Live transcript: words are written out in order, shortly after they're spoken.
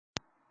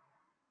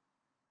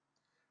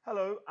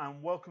Hello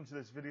and welcome to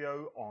this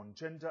video on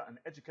gender and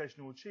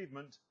educational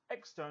achievement,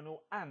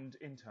 external and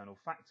internal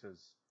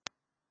factors.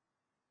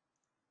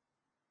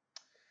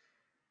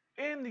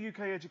 In the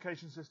UK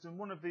education system,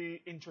 one of the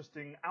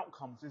interesting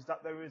outcomes is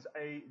that there is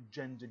a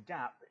gender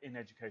gap in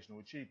educational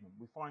achievement.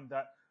 We find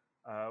that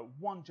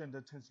one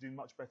gender tends to do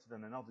much better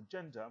than another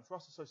gender, and for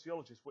us as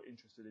sociologists, we're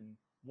interested in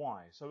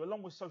why. So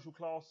along with social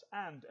class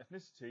and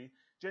ethnicity,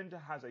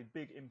 gender has a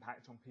big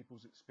impact on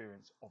people's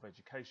experience of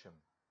education.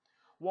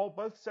 While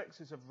both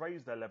sexes have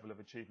raised their level of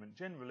achievement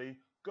generally,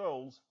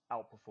 girls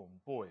outperform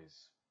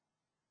boys.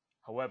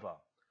 However,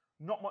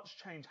 not much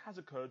change has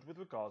occurred with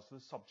regards to the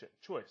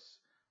subject choice,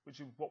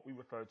 which is what we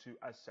refer to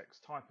as sex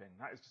typing.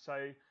 That is to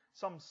say,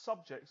 some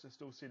subjects are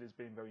still seen as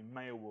being very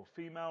male or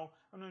female,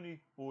 and only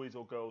boys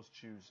or girls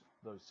choose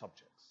those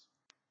subjects.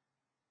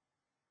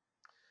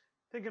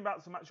 Thinking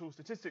about some actual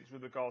statistics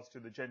with regards to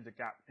the gender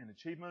gap in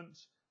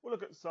achievement, we'll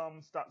look at some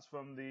stats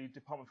from the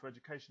Department for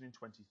Education in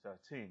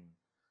 2013.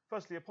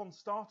 Firstly, upon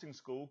starting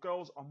school,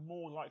 girls are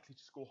more likely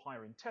to score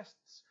higher in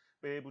tests,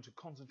 be able to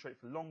concentrate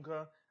for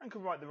longer, and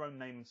can write their own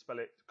name and spell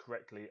it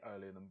correctly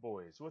earlier than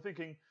boys. So we're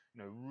thinking,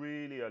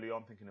 really early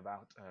on, thinking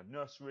about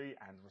nursery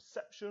and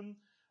reception.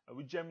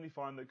 We generally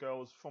find that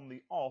girls from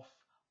the off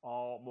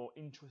are more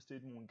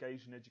interested, more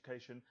engaged in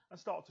education, and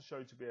start to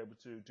show to be able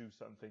to do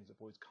certain things that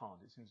boys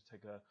can't. It seems to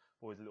take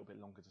boys a little bit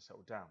longer to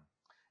settle down.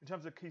 In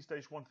terms of key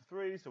stage 1 to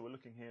 3, so we're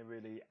looking here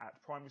really at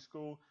primary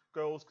school,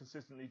 girls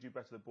consistently do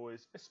better than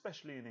boys,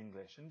 especially in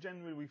English. And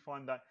generally we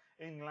find that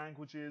in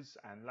languages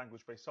and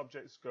language-based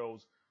subjects,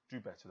 girls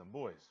do better than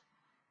boys.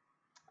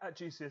 At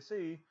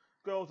GCSE,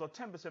 girls are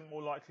 10%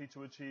 more likely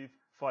to achieve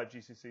 5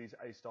 GCSEs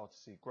A star to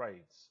C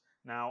grades.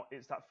 Now,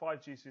 it's that 5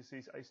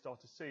 GCSEs A star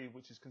to C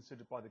which is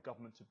considered by the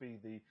government to be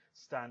the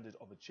standard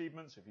of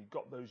achievement. So if you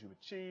got those, you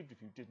achieved.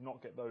 If you did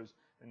not get those,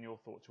 then you're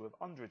thought to have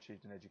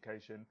underachieved in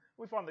education.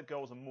 We find that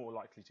girls are more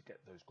likely to get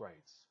those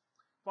grades.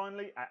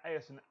 Finally, at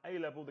AS and A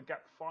level, the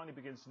gap finally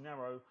begins to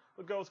narrow,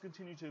 but girls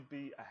continue to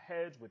be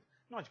ahead, with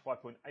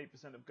 95.8%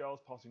 of girls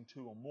passing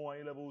 2 or more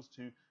A levels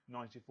to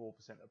 94%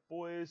 of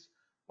boys.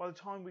 By the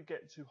time we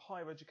get to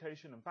higher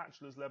education and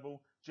bachelor's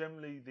level,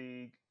 generally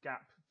the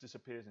gap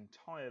disappears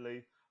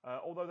entirely.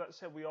 Although that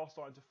said, we are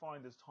starting to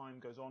find as time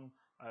goes on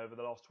over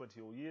the last 20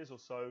 or years or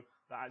so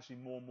that actually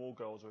more and more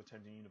girls are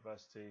attending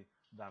university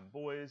than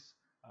boys,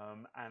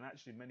 and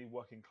actually many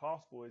working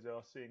class boys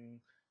are seeing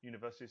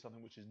university as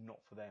something which is not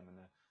for them, and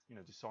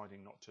they're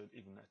deciding not to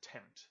even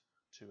attempt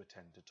to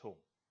attend at all.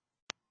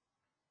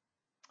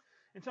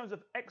 In terms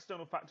of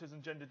external factors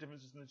and gender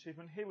differences in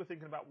achievement, here we're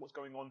thinking about what's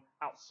going on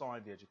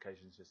outside the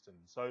education system.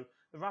 So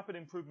the rapid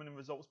improvement in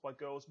results by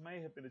girls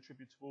may have been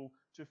attributable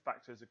to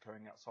factors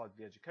occurring outside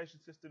the education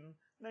system,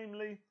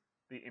 namely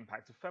the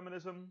impact of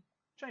feminism,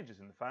 changes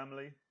in the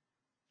family,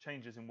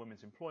 changes in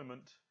women's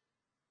employment,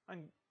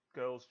 and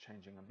girls'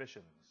 changing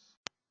ambitions.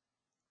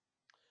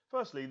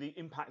 Firstly, the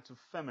impact of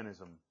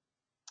feminism.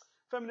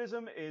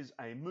 Feminism is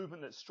a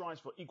movement that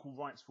strives for equal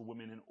rights for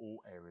women in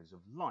all areas of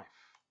life.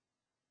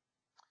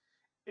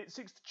 It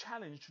seeks to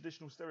challenge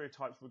traditional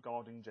stereotypes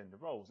regarding gender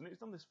roles, and it's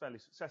done this fairly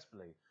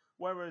successfully.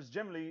 Whereas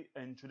generally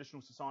in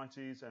traditional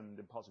societies and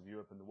in parts of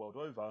Europe and the world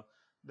over,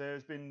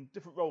 there's been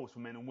different roles for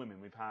men and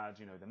women. We've had,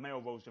 the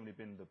male role's generally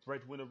been the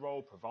breadwinner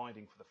role,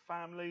 providing for the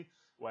family,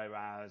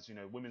 whereas,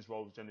 women's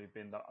role's generally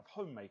been that of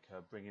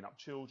homemaker, bringing up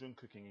children,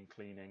 cooking and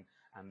cleaning,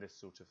 and this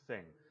sort of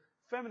thing.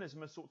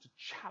 Feminism has sought to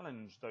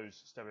challenge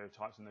those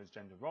stereotypes and those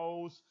gender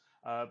roles,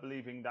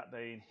 believing that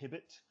they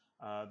inhibit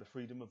the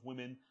freedom of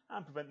women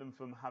and prevent them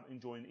from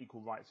enjoying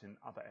equal rights in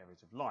other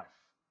areas of life.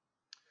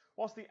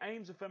 Whilst the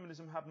aims of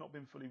feminism have not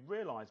been fully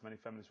realised, many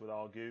feminists would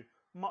argue,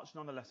 much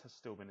nonetheless has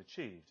still been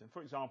achieved. And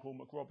for example,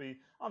 McRobbie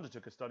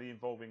undertook a study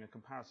involving a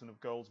comparison of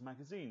girls'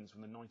 magazines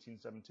from the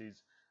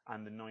 1970s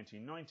and the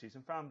 1990s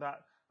and found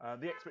that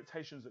the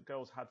expectations that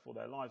girls had for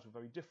their lives were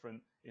very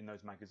different in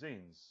those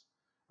magazines.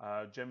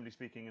 Generally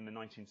speaking, in the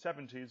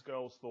 1970s,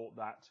 girls thought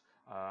that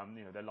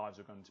their lives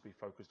were going to be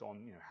focused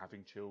on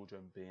having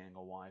children, being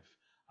a wife,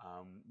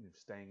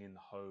 staying in the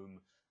home,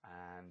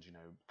 and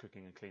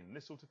cooking and cleaning,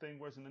 this sort of thing.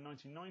 Whereas in the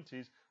 1990s,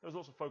 there was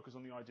also focus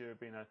on the idea of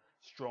being a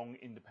strong,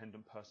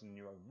 independent person in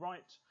your own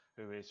right,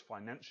 who is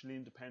financially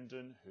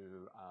independent,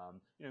 who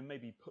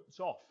maybe puts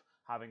off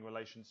having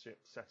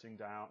relationships, settling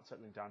down,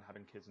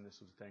 having kids, and this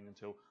sort of thing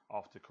until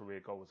after career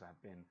goals have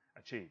been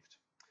achieved.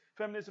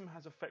 Feminism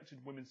has affected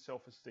women's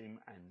self-esteem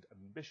and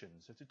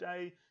ambitions. So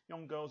today,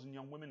 young girls and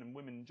young women and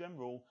women in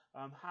general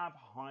have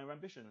higher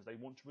ambitions. They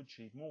want to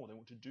achieve more. They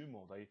want to do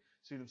more. They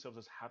see themselves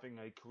as having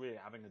a career,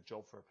 having a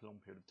job for a long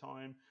period of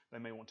time. They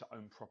may want to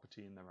own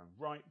property in their own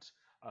right.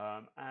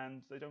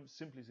 And they don't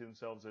simply see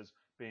themselves as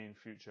being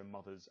future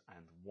mothers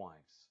and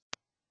wives.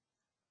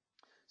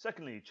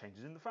 Secondly,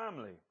 changes in the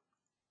family.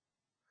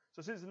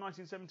 So since the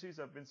 1970s,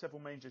 there have been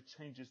several major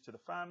changes to the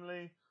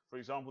family. For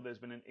example, there's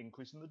been an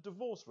increase in the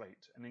divorce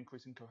rate, an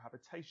increase in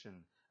cohabitation,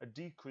 a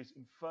decrease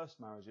in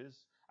first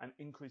marriages, and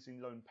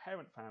increasing lone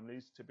parent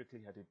families, typically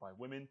headed by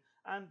women,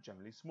 and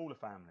generally smaller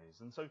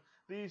families. And so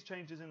these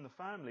changes in the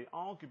family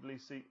arguably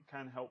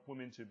can help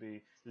women to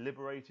be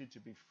liberated, to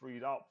be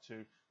freed up,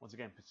 to once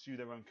again pursue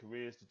their own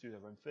careers, to do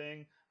their own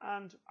thing,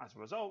 and as a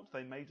result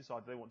they may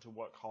decide they want to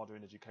work harder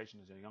in education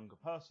as a younger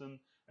person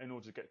in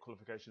order to get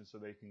qualifications so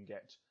they can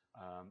get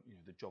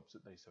the jobs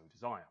that they so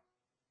desire.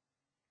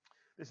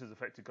 This has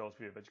affected girls'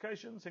 view of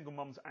education. Single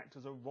mums act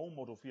as a role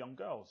model for young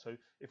girls. So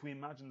if we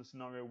imagine the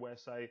scenario where,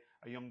 say,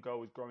 a young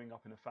girl is growing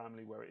up in a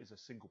family where it is a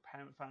single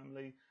parent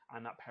family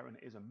and that parent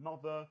is a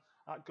mother,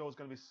 that girl's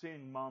going to be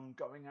seeing mum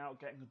going out,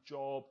 getting a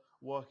job,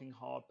 working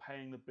hard,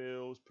 paying the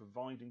bills,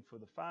 providing for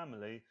the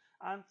family,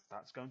 and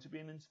that's going to be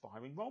an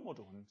inspiring role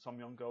model. And some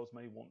young girls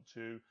may want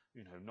to,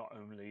 not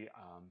only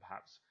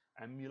perhaps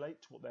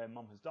emulate what their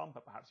mum has done,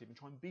 but perhaps even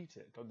try and beat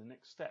it, go the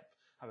next step,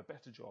 have a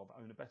better job,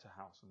 own a better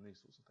house, and these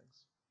sorts of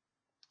things.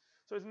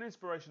 So it's an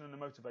inspiration and a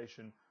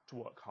motivation to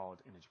work hard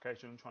in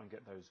education and try and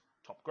get those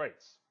top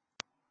grades.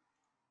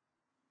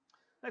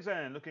 Next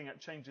then, looking at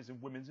changes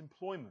in women's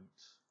employment.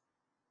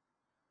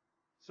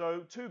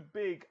 So two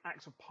big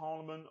acts of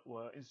parliament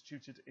were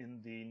instituted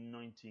in the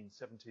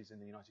 1970s in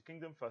the United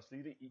Kingdom.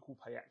 Firstly, the Equal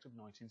Pay Act of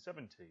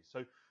 1970.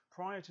 So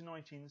prior to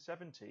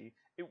 1970,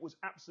 it was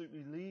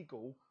absolutely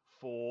legal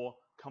for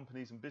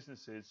companies and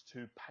businesses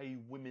to pay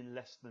women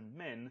less than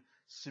men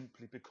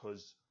simply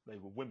because they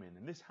were women.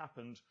 And this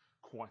happened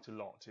quite a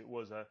lot. It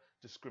was a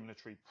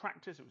discriminatory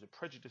practice. It was a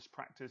prejudice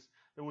practice.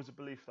 There was a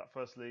belief that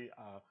firstly,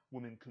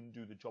 women couldn't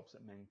do the jobs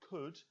that men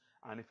could.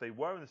 And if they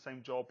were in the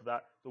same job,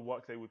 that the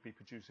work they would be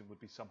producing would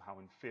be somehow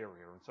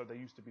inferior. And so they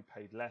used to be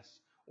paid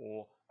less,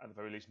 or at the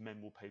very least,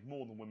 men were paid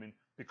more than women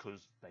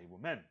because they were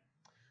men.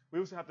 We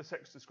also have the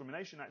Sex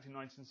Discrimination Act in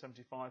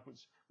 1975,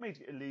 which made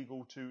it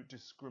illegal to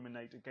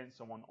discriminate against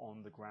someone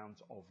on the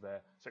grounds of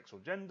their sexual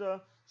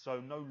gender. So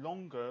no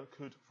longer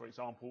could, for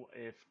example,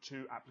 if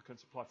two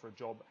applicants applied for a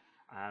job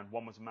and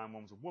one was a man,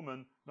 one was a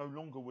woman, no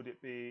longer would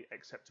it be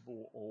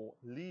acceptable or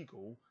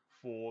legal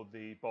for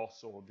the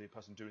boss or the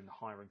person doing the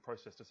hiring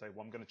process to say,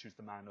 well, I'm going to choose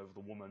the man over the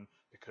woman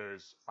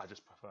because I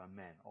just prefer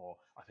men, or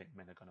I think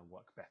men are going to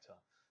work better.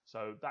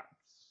 So that's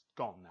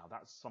gone now.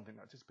 That's something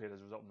that disappeared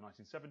as a result in the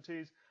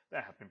 1970s.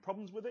 There have been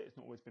problems with it. It's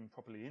not always been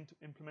properly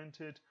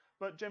implemented,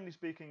 but generally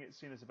speaking, it's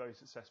seen as a very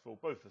successful,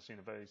 both are seen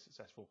as very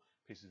successful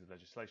pieces of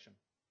legislation.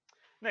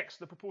 Next,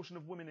 the proportion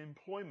of women in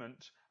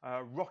employment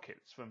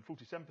rockets from 47%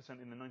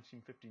 in the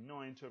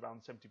 1959 to around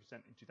 70%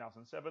 in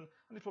 2007, and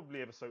it's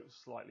probably ever so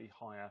slightly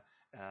higher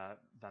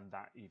than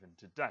that even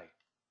today.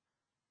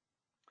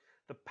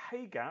 The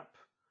pay gap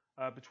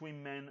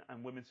between men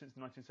and women since the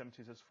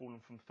 1970s has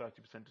fallen from 30%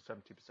 to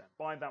 70%.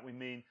 By that we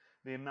mean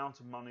the amount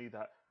of money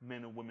that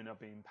men and women are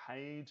being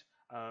paid,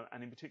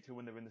 and in particular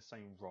when they're in the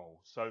same role.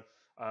 So,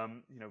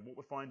 what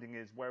we're finding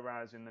is,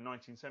 whereas in the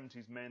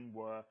 1970s men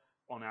were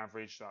on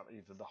average throughout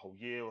either the whole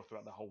year or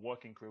throughout the whole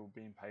working career were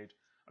being paid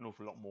an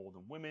awful lot more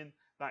than women,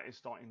 that is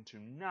starting to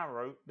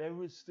narrow.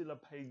 There is still a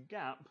pay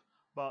gap,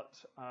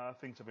 but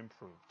things have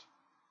improved.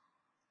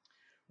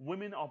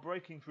 Women are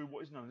breaking through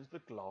what is known as the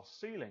glass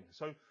ceiling.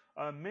 So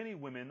many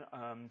women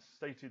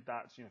stated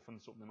that, from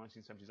the sort of the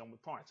 1970s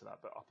onward, prior to that,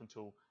 but up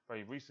until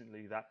very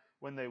recently, that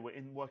when they were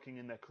working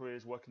in their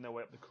careers, working their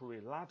way up the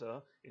career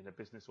ladder in a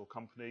business or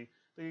company,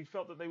 they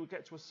felt that they would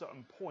get to a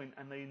certain point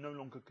and they no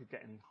longer could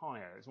get any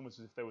higher. It's almost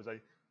as if there was a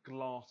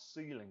glass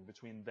ceiling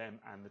between them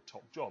and the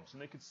top jobs.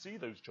 And they could see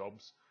those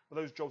jobs, but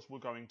those jobs were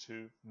going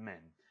to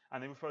men.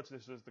 And they refer to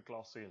this as the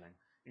glass ceiling.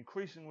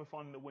 Increasingly, we're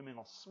finding that women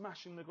are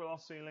smashing the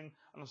glass ceiling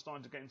and are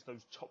starting to get into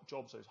those top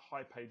jobs, those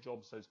high-paid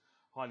jobs, those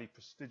highly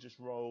prestigious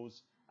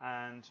roles.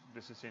 And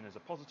this is seen as a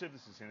positive.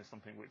 This is seen as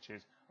something which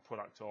is a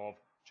product of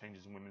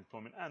changes in women's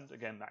employment and,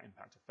 again, that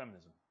impact of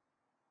feminism.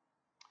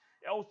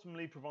 It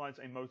ultimately provides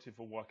a motive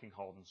for working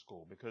hard in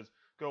school, because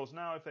girls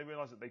now, if they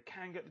realise that they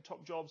can get the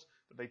top jobs,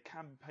 that they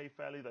can pay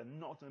fairly, they're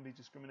not going to be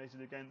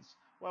discriminated against,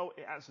 well,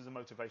 it acts as a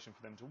motivation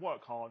for them to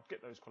work hard,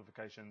 get those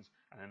qualifications,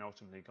 and then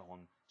ultimately go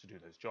on to do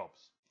those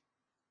jobs.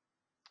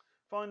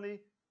 Finally,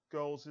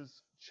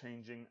 girls'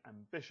 changing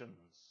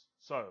ambitions.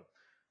 So,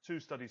 two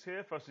studies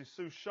here. Firstly,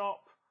 Sue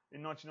Sharp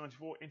in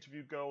 1994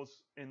 interviewed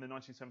girls in the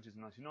 1970s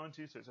and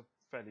 1990s, so it's a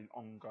fairly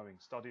ongoing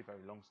study,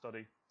 very long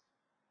study.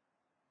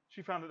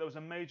 She found that there was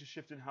a major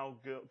shift in how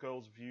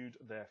girls viewed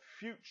their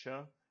future.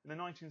 In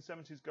the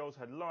 1970s, girls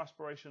had low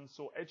aspirations,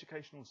 saw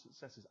educational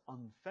success as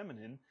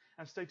unfeminine,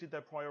 and stated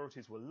their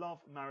priorities were love,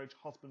 marriage,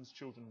 husbands,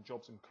 children,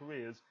 jobs, and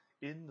careers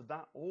in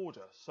that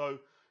order. So,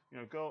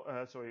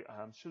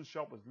 Sue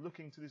Sharp was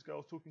looking to these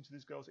girls, talking to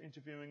these girls,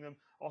 interviewing them,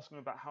 asking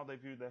them about how they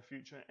viewed their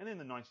future. And in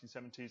the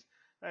 1970s,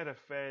 they had a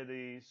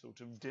fairly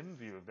sort of dim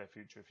view of their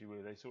future, if you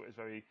will. They saw it as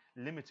very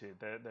limited.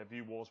 Their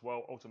view was,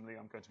 well, ultimately,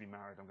 I'm going to be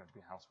married, I'm going to be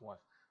a housewife.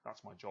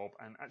 That's my job.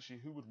 And actually,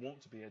 who would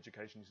want to be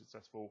educationally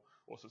successful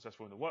or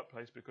successful in the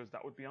workplace? Because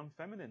that would be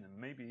unfeminine, and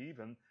maybe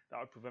even that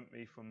would prevent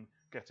me from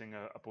getting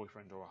a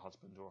boyfriend or a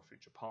husband or a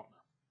future partner.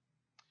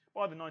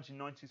 By the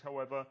 1990s,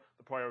 however,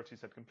 the priorities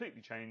had completely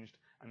changed,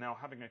 and now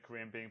having a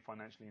career and being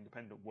financially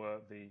independent were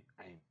the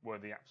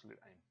absolute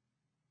aim.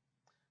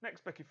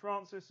 Next, Becky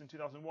Francis in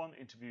 2001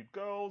 interviewed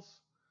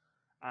girls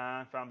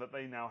and found that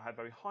they now had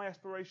very high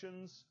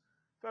aspirations.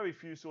 Very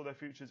few saw their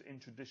futures in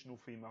traditional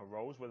female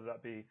roles, whether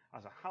that be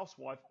as a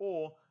housewife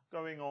or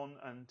going on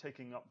and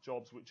taking up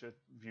jobs which are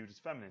viewed as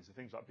feminine. So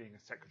things like being a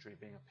secretary,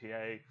 being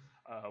a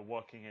PA,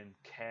 working in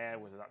care,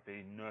 whether that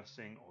be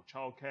nursing or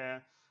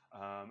childcare,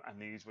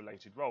 and these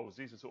related roles.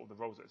 These are sort of the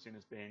roles that are seen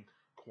as being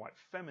quite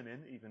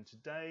feminine even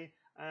today,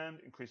 and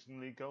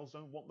increasingly girls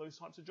don't want those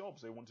types of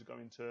jobs. They want to go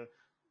into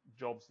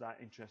jobs that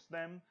interest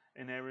them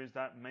in areas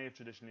that may have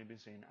traditionally been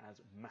seen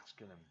as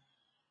masculine.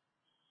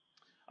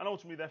 And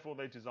ultimately, therefore,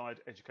 they desired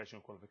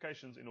educational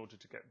qualifications in order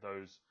to get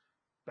those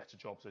better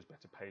jobs, those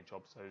better paid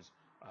jobs, those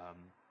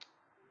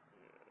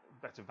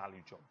better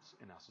valued jobs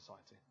in our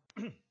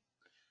society.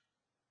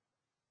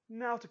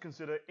 Now to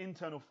consider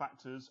internal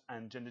factors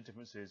and gender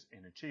differences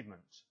in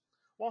achievement.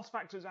 Whilst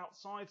factors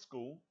outside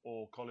school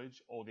or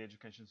college or the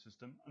education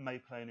system may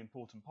play an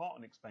important part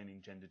in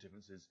explaining gender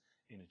differences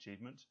in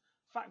achievement,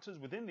 factors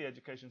within the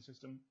education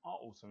system are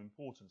also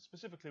important.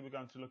 Specifically, we're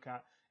going to look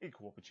at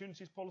equal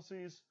opportunities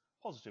policies,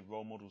 positive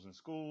role models in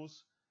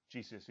schools,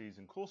 GCSEs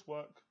and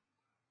coursework,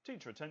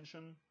 teacher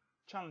attention,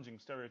 challenging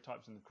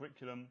stereotypes in the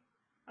curriculum,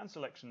 and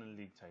selection and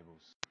league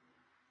tables.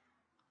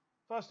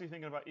 Firstly,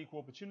 thinking about equal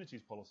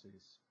opportunities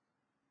policies.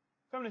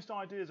 Feminist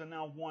ideas are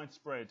now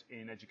widespread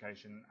in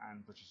education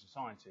and British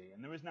society,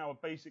 and there is now a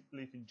basic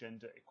belief in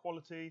gender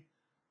equality,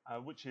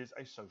 which is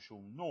a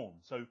social norm.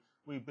 So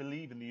we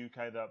believe in the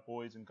UK that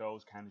boys and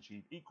girls can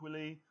achieve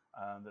equally,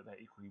 that they're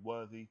equally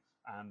worthy,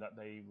 and that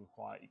they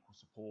require equal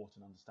support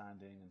and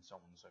understanding, and so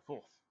on and so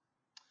forth.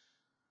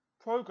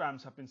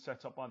 Programs have been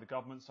set up by the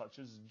government, such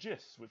as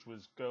GIST, which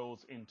was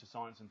Girls into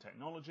Science and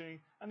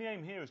Technology, and the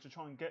aim here is to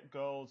try and get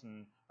girls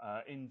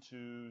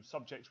into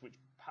subjects which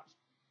perhaps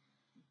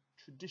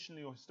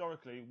traditionally or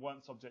historically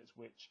weren't subjects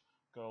which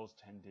girls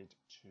tended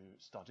to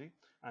study.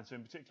 And so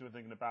in particular, we're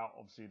thinking about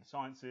obviously the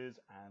sciences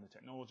and the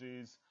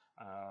technologies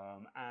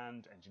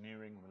and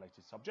engineering and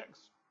related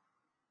subjects.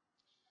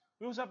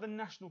 We also have the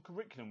national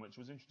curriculum, which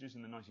was introduced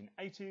in the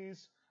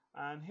 1980s,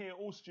 and here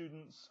all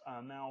students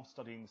are now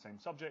studying the same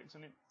subjects,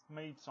 and it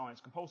made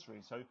science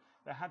compulsory. So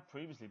there had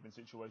previously been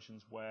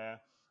situations where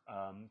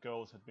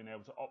girls had been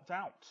able to opt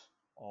out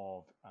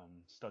of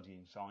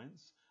studying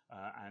science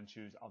and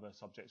choose other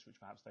subjects which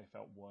perhaps they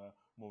felt were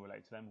more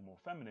related to them or more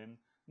feminine.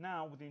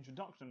 Now, with the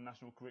introduction of the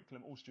national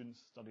curriculum, all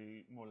students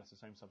study more or less the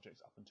same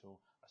subjects up until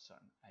a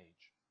certain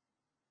age.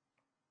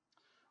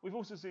 We've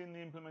also seen the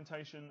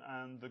implementation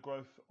and the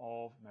growth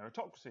of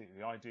meritocracy,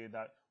 the idea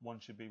that one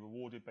should be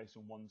rewarded based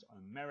on one's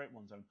own merit,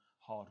 one's own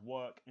hard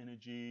work,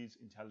 energies,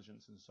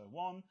 intelligence, and so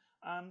on.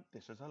 And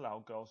this has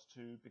allowed girls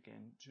to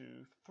begin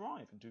to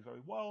thrive and do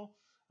very well,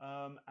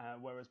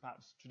 whereas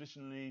perhaps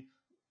traditionally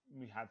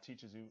we had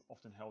teachers who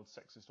often held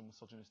sexist or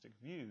misogynistic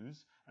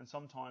views and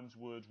sometimes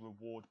would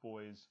reward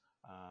boys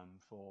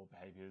for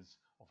behaviours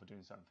or for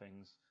doing certain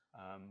things,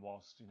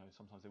 whilst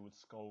sometimes they would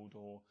scold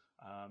or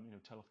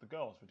tell off the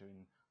girls for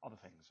doing other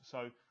things.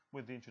 So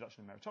with the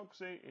introduction of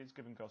meritocracy, it's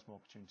given girls more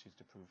opportunities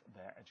to prove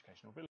their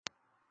educational ability.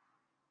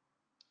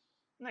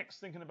 Next,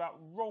 thinking about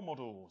role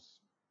models.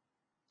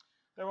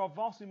 There are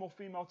vastly more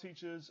female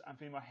teachers and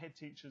female head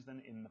teachers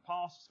than in the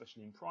past,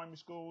 especially in primary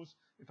schools.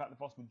 In fact, the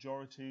vast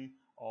majority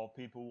of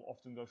people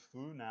often go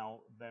through now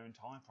their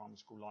entire primary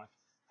school life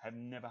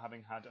never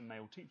having had a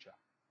male teacher.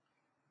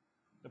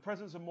 The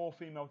presence of more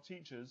female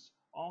teachers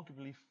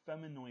arguably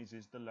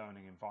feminizes the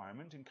learning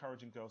environment,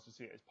 encouraging girls to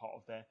see it as part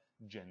of their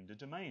gender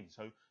domain.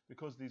 So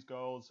because these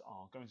girls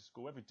are going to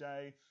school every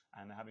day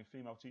and they're having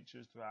female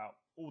teachers throughout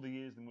all the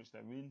years in which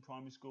they're in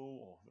primary school,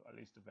 or at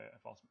least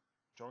a vast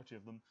majority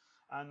of them,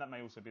 and that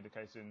may also be the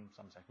case in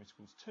some secondary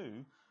schools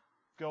too,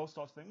 girls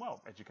start to think,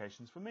 well,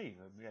 education's for me.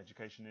 The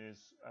education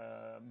is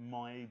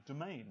my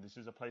domain. This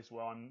is a place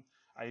where I'm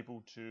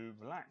able to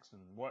relax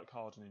and work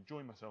hard and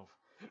enjoy myself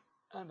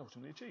and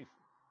ultimately achieve.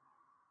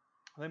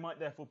 They might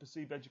therefore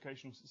perceive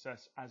educational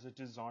success as a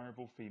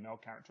desirable female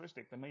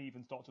characteristic. They may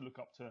even start to look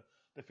up to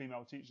the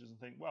female teachers and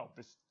think, well,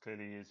 this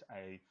clearly is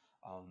a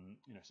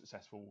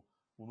successful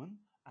woman,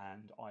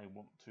 and I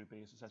want to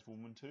be a successful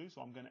woman too,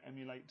 so I'm going to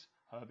emulate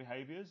her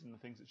behaviours and the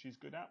things that she's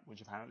good at,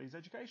 which apparently is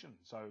education.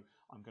 So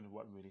I'm going to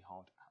work really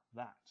hard at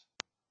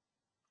that.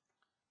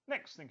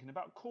 Next, thinking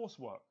about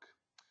coursework.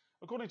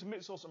 According to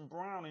Mitsos and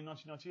Brown in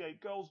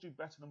 1998, girls do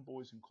better than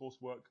boys in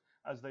coursework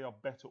as they are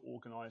better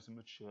organised and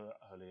mature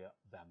earlier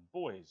than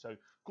boys. So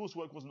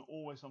coursework wasn't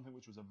always something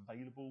which was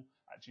available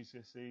at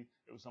GCSE.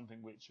 It was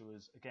something which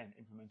was, again,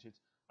 implemented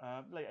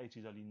late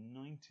 80s, early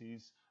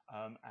 90s,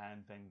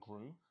 and then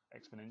grew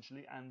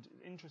exponentially. And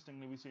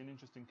interestingly, we see an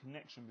interesting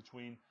connection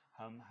between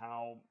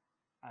how,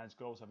 as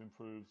girls have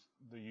improved,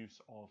 the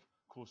use of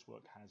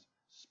coursework has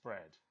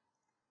spread.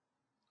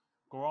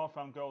 Gorar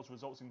found girls'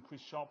 results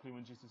increased sharply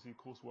when GCSE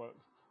coursework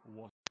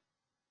was.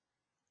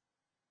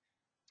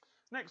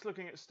 Next,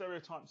 looking at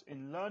stereotypes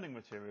in learning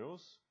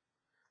materials.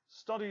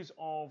 Studies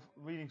of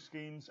reading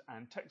schemes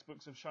and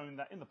textbooks have shown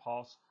that in the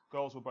past,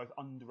 girls were both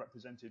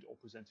underrepresented or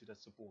presented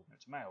as subordinate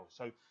to males.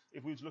 So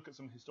if we were to look at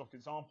some historic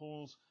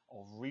examples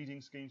of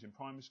reading schemes in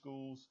primary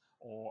schools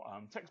or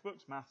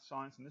textbooks, math,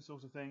 science, and this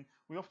sort of thing,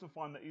 we often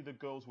find that either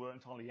girls were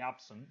entirely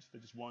absent,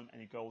 there just weren't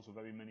any girls with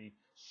very many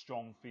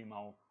strong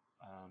female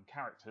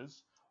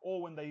characters,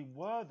 or when they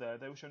were there,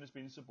 they were shown as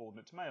being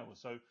subordinate to males.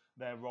 So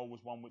their role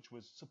was one which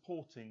was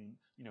supporting,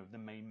 the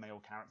main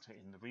male character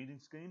in the reading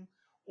scheme.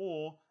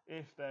 Or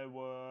if there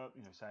were,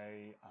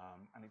 say,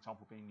 an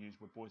example being used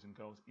with boys and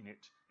girls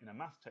in a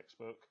math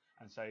textbook,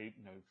 and say,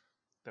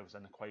 there was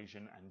an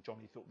equation and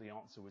Johnny thought the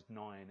answer was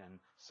 9 and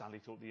Sally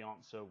thought the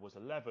answer was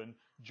 11,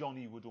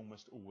 Johnny would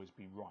almost always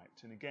be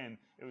right. And again,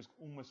 it was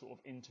almost sort of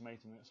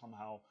intimating that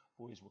somehow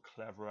boys were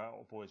cleverer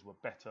or boys were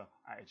better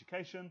at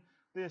education.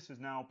 This has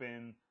now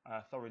been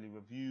thoroughly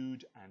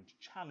reviewed and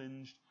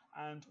challenged,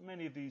 and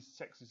many of these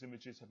sexist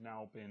images have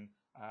now been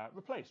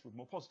replaced with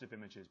more positive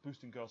images,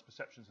 boosting girls'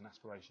 perceptions and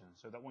aspirations,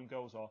 so that when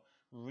girls are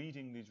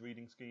reading these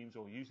reading schemes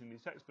or using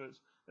these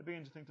textbooks, they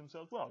begin to think to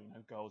themselves, well,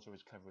 girls are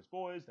as clever as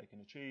boys, they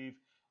can achieve,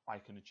 I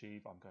can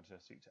achieve, I'm going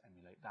to seek to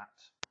emulate that.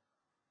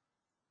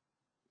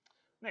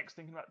 Next,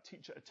 thinking about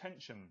teacher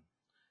attention.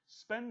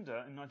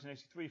 Spender in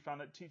 1983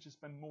 found that teachers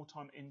spend more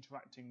time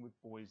interacting with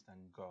boys than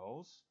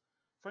girls.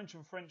 French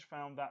and French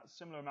found that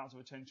similar amounts of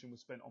attention were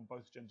spent on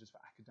both genders for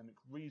academic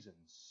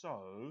reasons.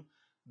 So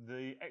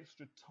the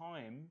extra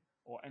time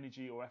or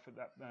energy or effort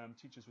that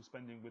teachers were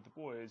spending with the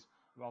boys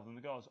rather than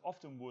the girls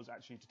often was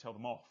actually to tell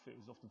them off. It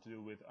was often to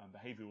do with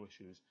behavioural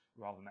issues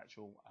rather than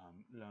actual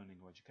learning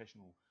or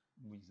educational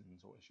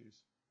reasons or issues.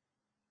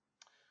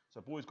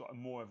 So boys got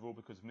more overall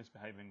because of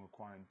misbehaving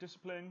requiring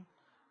discipline.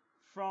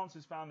 France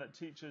has found that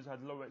teachers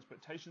had lower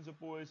expectations of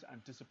boys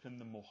and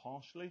disciplined them more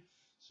harshly.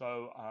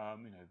 So,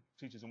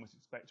 teachers almost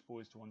expect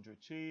boys to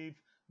underachieve.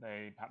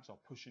 They perhaps are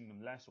pushing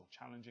them less or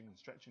challenging and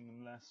stretching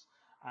them less.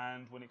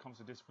 And when it comes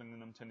to disciplining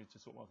them, tended to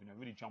sort of,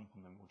 really jump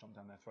on them or jump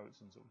down their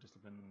throats and sort of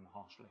discipline them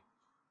harshly.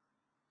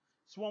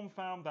 Swan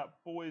found that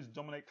boys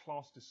dominate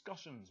class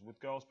discussions, with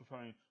girls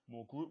preferring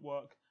more group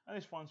work, and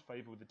this finds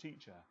favour with the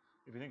teacher.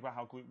 If you think about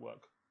how group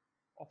work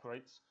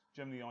operates,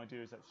 generally the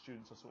idea is that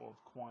students are sort of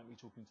quietly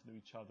talking to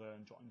each other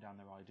and jotting down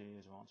their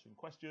ideas or answering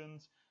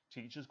questions.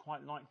 Teachers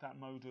quite like that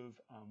mode of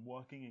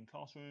working in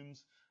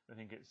classrooms. They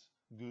think it's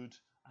good,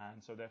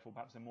 and so therefore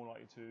perhaps they're more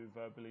likely to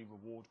verbally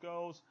reward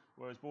girls,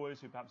 whereas boys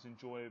who perhaps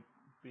enjoy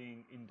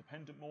being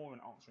independent more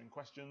and answering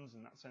questions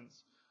in that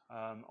sense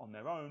on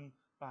their own,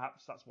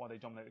 perhaps that's why they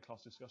dominate the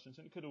class discussions.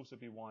 And it could also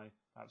be why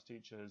perhaps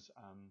teachers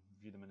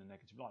view them in a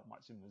negative light,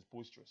 might see them as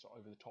boisterous or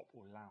over the top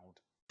or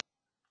loud.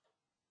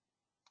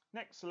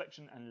 Next,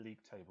 selection and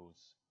league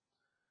tables.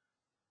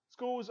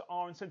 Schools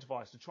are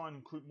incentivised to try and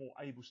recruit more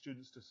able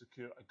students to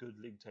secure a good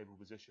league table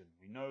position.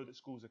 We know that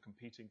schools are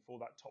competing for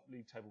that top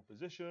league table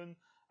position,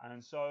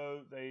 and so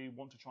they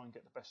want to try and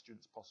get the best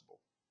students possible.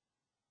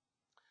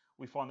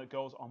 We find that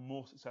girls are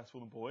more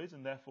successful than boys,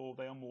 and therefore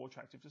they are more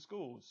attractive to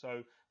schools.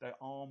 So there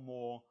are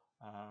more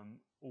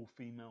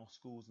all-female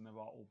schools than there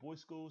are all-boys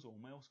schools or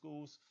male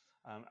schools.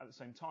 At the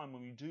same time,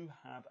 when we do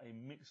have a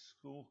mixed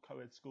school,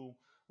 co-ed school,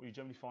 what you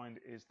generally find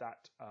is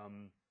that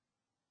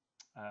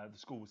the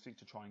school will seek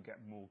to try and get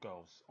more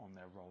girls on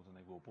their roll than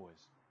they will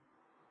boys.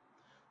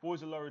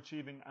 Boys are lower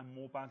achieving and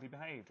more badly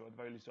behaved, or at the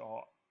very least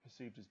are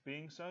perceived as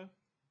being so.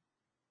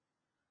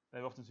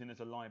 They're often seen as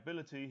a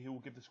liability who will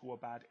give the school a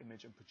bad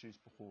image and produce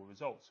poor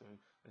results, so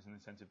there's an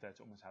incentive there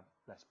to almost have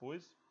less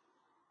boys.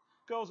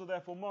 Girls are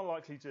therefore more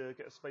likely to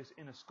get a space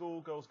in a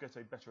school. Girls get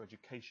a better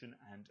education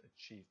and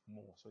achieve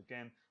more. So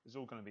again, it's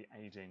all going to be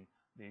aiding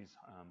these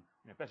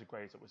better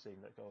grades that we're seeing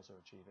that girls are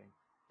achieving,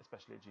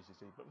 especially at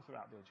GCSE, but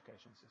throughout the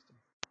education system.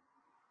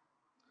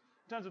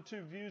 In terms of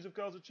two views of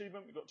girls'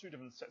 achievement, we've got two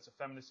different sets of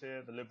feminists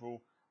here, the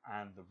liberal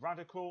and the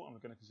radical, and we're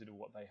going to consider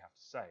what they have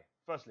to say.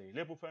 Firstly,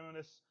 liberal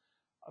feminists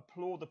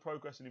applaud the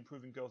progress in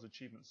improving girls'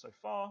 achievements so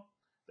far.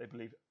 They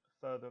believe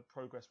further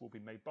progress will be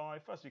made by,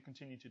 firstly,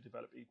 continue to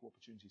develop equal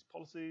opportunities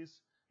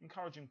policies,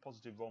 encouraging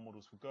positive role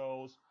models for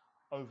girls,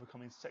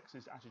 overcoming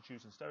sexist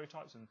attitudes and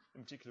stereotypes, and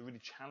in particular really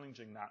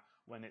challenging that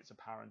when it's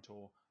apparent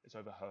or it's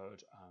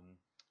overheard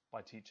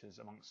by teachers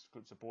amongst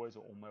groups of boys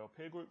or all male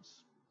peer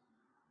groups.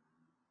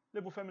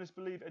 Liberal feminists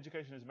believe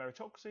education is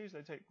meritocracy.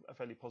 They take a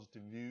fairly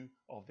positive view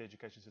of the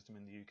education system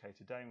in the UK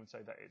today and would say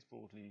that it's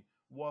broadly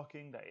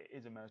working, that it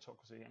is a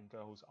meritocracy, and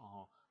girls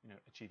are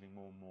achieving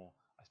more and more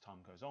as time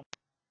goes on.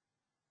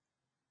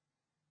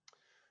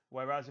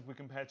 Whereas if we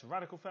compare to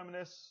radical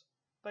feminists,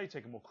 they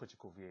take a more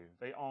critical view.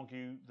 They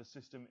argue the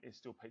system is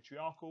still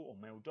patriarchal or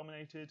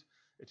male-dominated.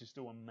 It is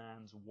still a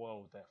man's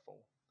world,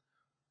 therefore.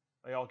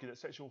 They argue that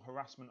sexual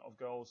harassment of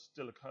girls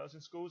still occurs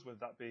in schools, whether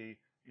that be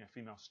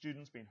female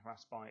students being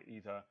harassed by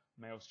either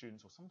male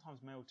students or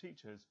sometimes male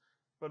teachers,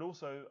 but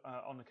also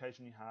on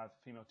occasion you have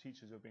female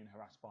teachers who are being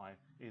harassed by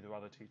either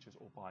other teachers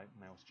or by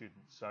male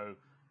students. So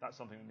that's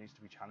something that needs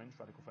to be challenged,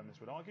 radical feminists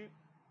would argue.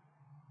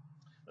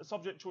 That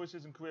subject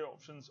choices and career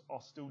options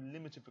are still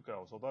limited for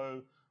girls,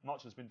 although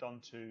much has been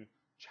done to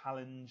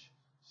challenge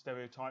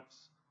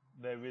stereotypes.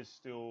 there is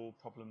still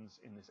problems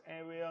in this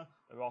area.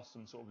 There are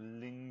some sort of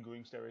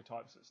lingering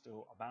stereotypes that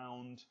still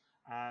abound.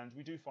 And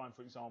we do find,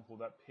 for example,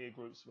 that peer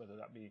groups, whether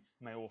that be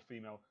male or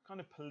female, kind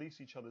of police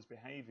each other's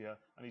behaviour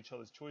and each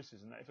other's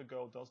choices. And that if a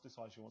girl does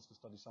decide she wants to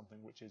study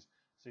something which is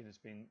seen as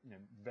being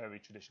very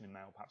traditionally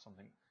male, perhaps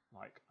something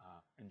like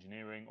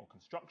engineering or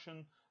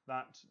construction,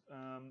 that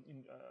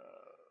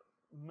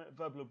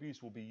verbal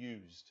abuse will be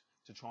used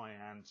to try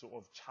and sort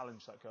of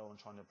challenge that girl and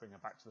trying to bring her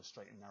back to the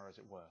straight and narrow, as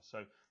it were.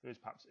 So there is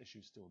perhaps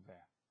issues still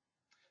there.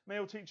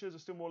 Male teachers are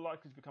still more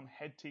likely to become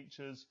head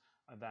teachers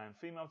than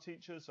female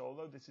teachers. So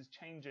although this is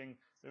changing,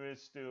 there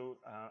is still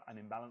an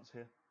imbalance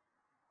here.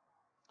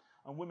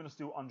 And women are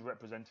still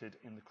underrepresented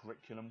in the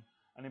curriculum,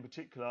 and in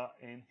particular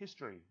in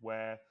history,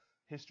 where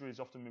history is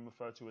often been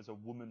referred to as a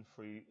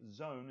woman-free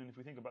zone. And if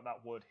we think about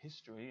that word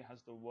history, it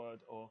has the word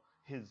or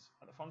his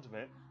at the front of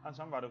it. And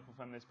some radical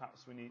feminists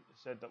perhaps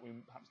said that we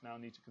perhaps now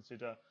need to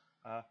consider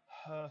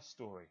her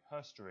story,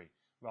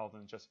 rather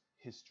than just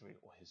history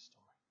or his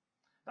story.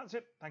 That's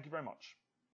it. Thank you very much.